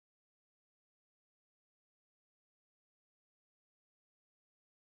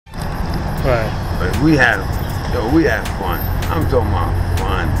Right. But we had fun. I'm talking about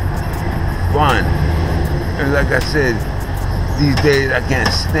fun. And like I said, these days I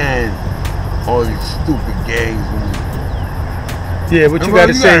can't stand all these stupid gangs. Yeah, but you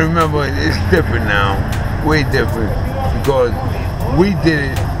gotta say. Remember, it's different now, way different, because we did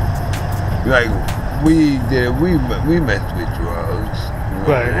it. Like we messed with drugs,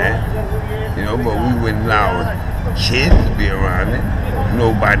 Right. You know, but we wouldn't allow kids to be around it.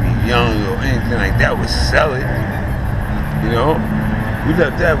 Nobody young or anything like that would sell it. You know, we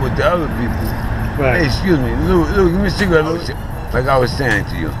left that with the other people. Right. Hey, excuse me, Lou, give me a cigarette, Lou. Like I was saying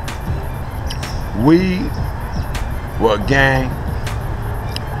to you, we were a gang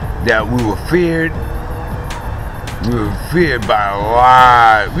that we were feared. We were feared by a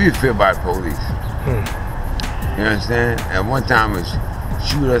lot. We were feared by the police. You understand? At one time, it was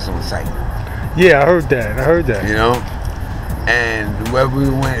shoot us on sight. Yeah, I heard that. You know? And wherever we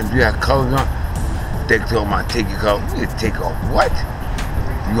went, if you had colors on, they told me, take your color. You take off what?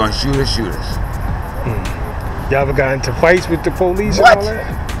 You gonna shoot us, shoot us. Y'all ever got into fights with the police What? and all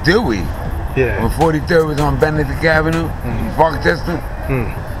that? Did we? Yeah. When 43rd was on Benedict Avenue, Park Testing, we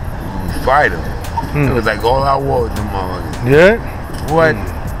fight them. It was like all our war with them motherfuckers. Yeah? What?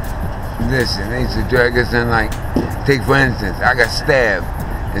 Listen, they used to drag us in, like, take for instance, I got stabbed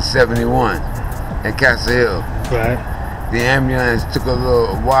in 71 at Castle Hill. Right. The ambulance took a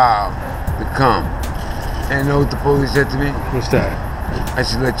little while to come. And you know what the police said to me? What's that? I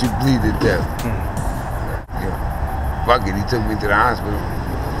should let you bleed to death. Fuck it, he took me to the hospital.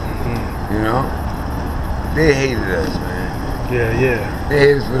 You know? They hated us, man. Yeah. They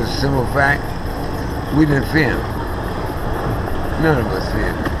hated us for the simple fact, we didn't fear him. None of us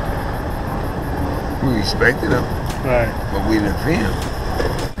feared him. We respected him, Right. but we didn't fear him.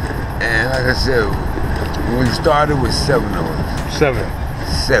 And like I said, when we started with 7 of us. 7.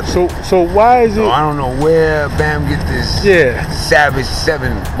 7. So why is it? So I don't know where Bam get this Savage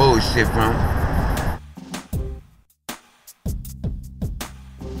 7 bullshit from.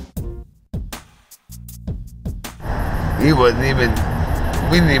 He wasn't even,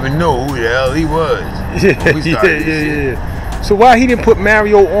 we didn't even know who the hell he was. Yeah. So why he didn't put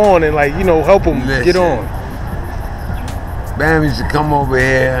Mario on and, like, you know, help him get on? Bam used to come over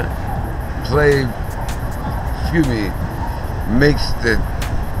here, play, mix the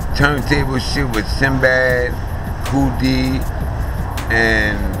turntable shit with Sinbad, Cool D,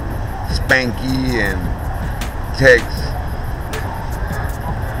 and Spanky and Tex.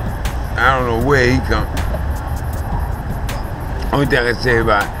 I don't know where he come. Only thing I can say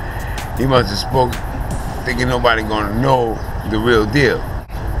about it, he must have spoke thinking nobody gonna know the real deal,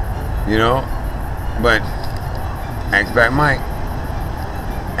 you know? But ask Black Mike,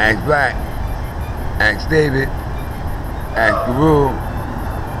 ask Black, ask David, ask Guru,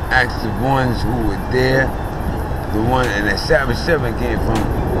 ask the ones who were there, the one, and that Savage 7 came from,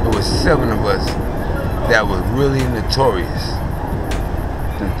 there was 7 of us that was really notorious,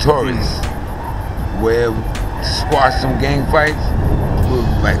 where to squash some gang fights,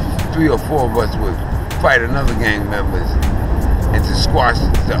 like 3 or 4 of us would fight another gang members and to squash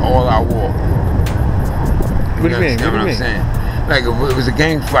all our war. What do you mean? What I'm saying? Like if it was a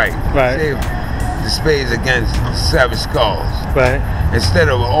gang fight, right? Say the Spades against Savage Skulls, right? Instead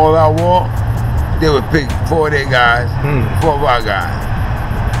of all our war, they would pick 4 of their guys, 4 of our guys.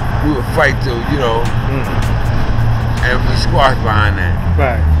 We would fight till, you know, and we squash behind that,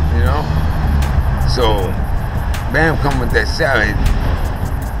 right? You know. So Bam come with that Savage.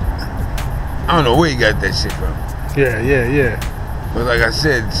 I don't know where he got that shit from. Yeah. But like I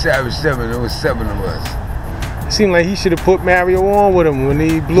said, Savage 7, it was 7 of us. It seemed like he should have put Mario on with him when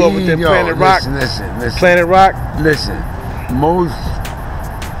he blew up with that Planet Rock. Listen. Planet Rock. Listen, most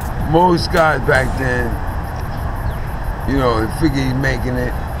guys back then, you know, they figure he's making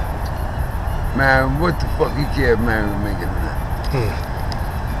it. Man, what the fuck he care if Mario making it?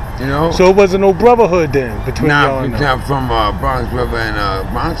 You know? So it wasn't no brotherhood then between y'all and them? From Bronx River and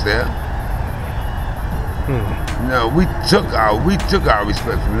Bronxdale. No, we took our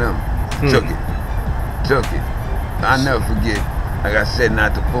respect from them. Took it. I never forget. Like I said,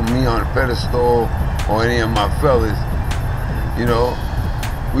 not to put me on a pedestal or any of my fellas. You know,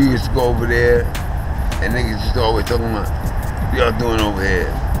 we used to go over there, and niggas used to always talking about, what y'all doing over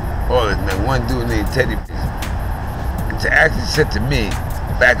here? All this, man. One dude named Teddy, and to actually said to me,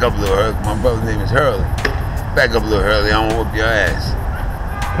 back up, little Hurley. My brother's name is Hurley. Back up, little Hurley. I don't whoop your ass.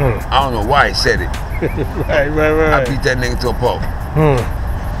 I don't know why he said it. Right. I beat that nigga to a pulp.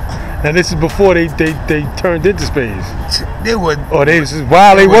 Now this is before they turned into Spades. They were. Oh, this is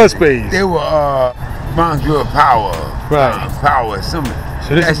while they was Spades. They were Bronxdale Power. Right. Power. Some.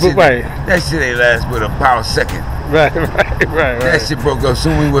 So this that is shit, right. That shit ain't last but a power second. Right. That shit broke up.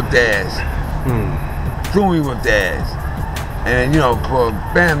 Soon we whipped their ass. Soon we whipped their ass. And you know, for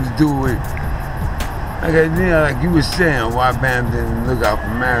Bam to do it, like you were saying, why Bam didn't look out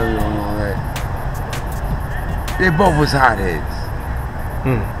for Mario and all that. They both was hotheads.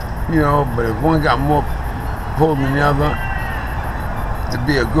 You know, but if one got more pull than the other, to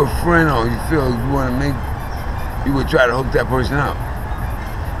be a good friend or you feel you want to make, you would try to hook that person up.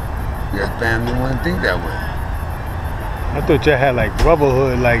 Because Bam didn't want to think that way. I thought y'all had like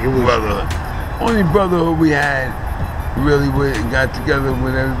brotherhood, like it was. Brotherhood. Only brotherhood we had really with and got together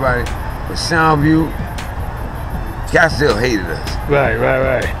with everybody was Soundview. Cats still hated us. Right.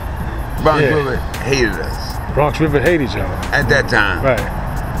 Bronx River hated us. Bronx River hated y'all. At that time. Right.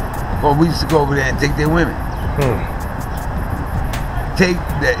 Well, we used to go over there and take their women.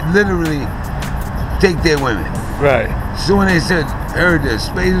 Literally take their women. Right. So when they heard the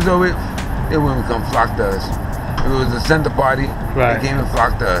Spades was over, their women come flock to us. If it was a center party, right. They came and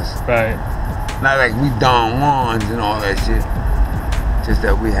flocked to us. Right. Not like we Don Juans and all that shit. Just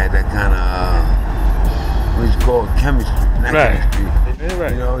that we had that kind of, what you call chemistry. Not chemistry. Yeah,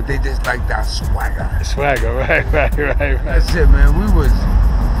 right. You know, they just like that swagger. Swagger, right. That's it, man. We was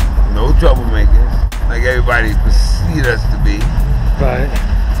no troublemakers, like everybody perceived us to be. Right.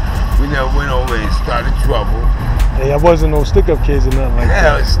 We never went over and started trouble. Yeah, I wasn't no stick-up kids or nothing like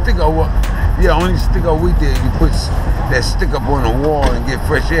that. Stick-up, yeah, only stick-up we did, you put that stick-up on the wall and get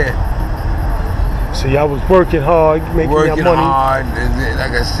fresh air. So y'all was working hard, making your money. Working hard, and then,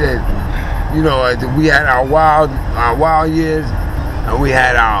 like I said, you know, we had our wild years, and we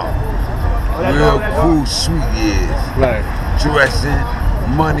had our real cool, sweet years. Right. Dressing,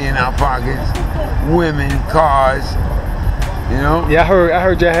 money in our pockets, women, cars. You know? Yeah, I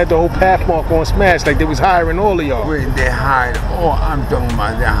heard y'all had the whole pathmark on Smash, like they was hiring all of y'all. They hired I'm talking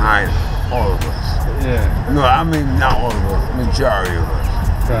about they hired all of us. Yeah. No, I mean not all of us, majority of us.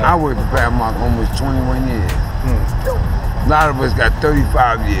 Right. I worked for Pathmark almost 21 years. A lot of us got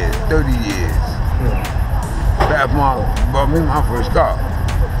 35 years, 30 years. Pathmark bought me my first car.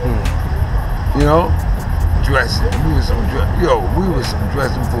 You know? Dressing. We were some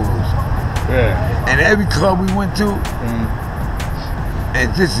dressing fools. Yeah. And every club we went to, and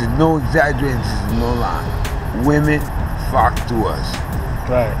this is no exaggeration, this is no lie, women flocked to us.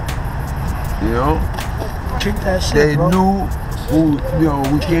 Right. You know? Kick that shit, they bro. knew who, you know,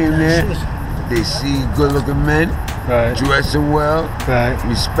 we came there, they see good looking men, right. Dressing well, right.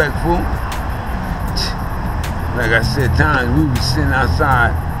 Respectful. Like I said, times we were sitting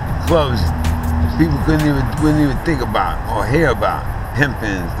outside clubs, people wouldn't even think about or hear about.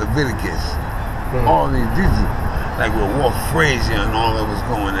 Hempkins, Leviticus, all these like with Wolf Frazier and all that was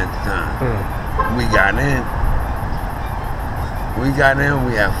going at the time. We got in, we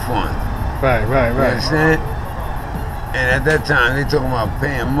had fun. Right. You understand? And at that time, they talking about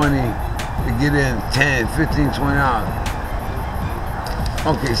paying money to get in $10, $15, $20.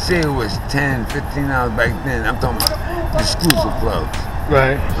 Okay, say it was $10, $15 back then. I'm talking about exclusive clubs.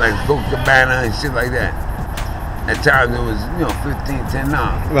 Right. Like Coca Cabana and shit like that. At times it was, you know, $15, $10.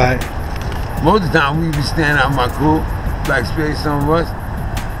 Right. Most of the time we'd be standing out my crew, Black Spades, some of us,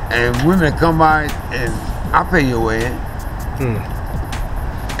 and women come by and I'll pay your way in.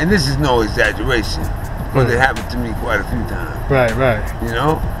 And this is no exaggeration, because it happened to me quite a few times. Right. You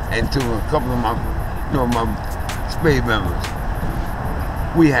know, and to a couple of my, you know, my Spade members.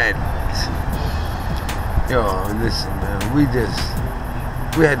 We had, listen, man, we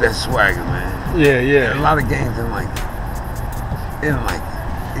had that swagger, man. Yeah. And a lot of gangs didn't like it. They didn't like it.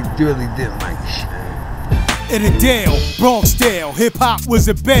 They really didn't like it, man. In the Dale, Bronxdale, hip-hop was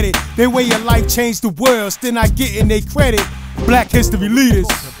embedded. Their way of life changed the world, still not getting their credit. Black history leaders.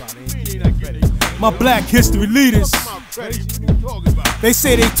 My black history leaders. They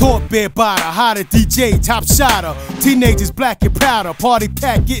say they taught Bear Botter how to DJ, top shotter. Teenagers black and prouder, party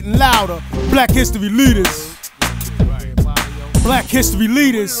pack getting louder. Black history leaders. Black history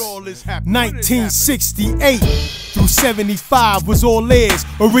leaders. 1968 through 75 was all theirs.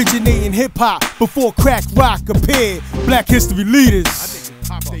 Originating hip hop before crack rock appeared. Black history leaders.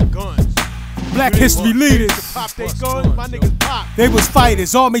 Black history leaders. They was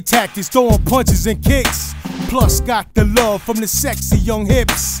fighters, army tactics, throwing punches and kicks. Plus got the love from the sexy young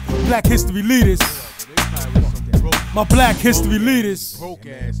hips. Black history leaders. My black history leaders.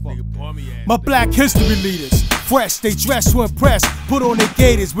 My black history leaders. Fresh, they dress to impress. Put on their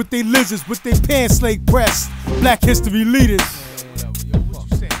gaiters with their lizards, with their pants leg pressed. Black history leaders.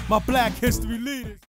 My black history leaders.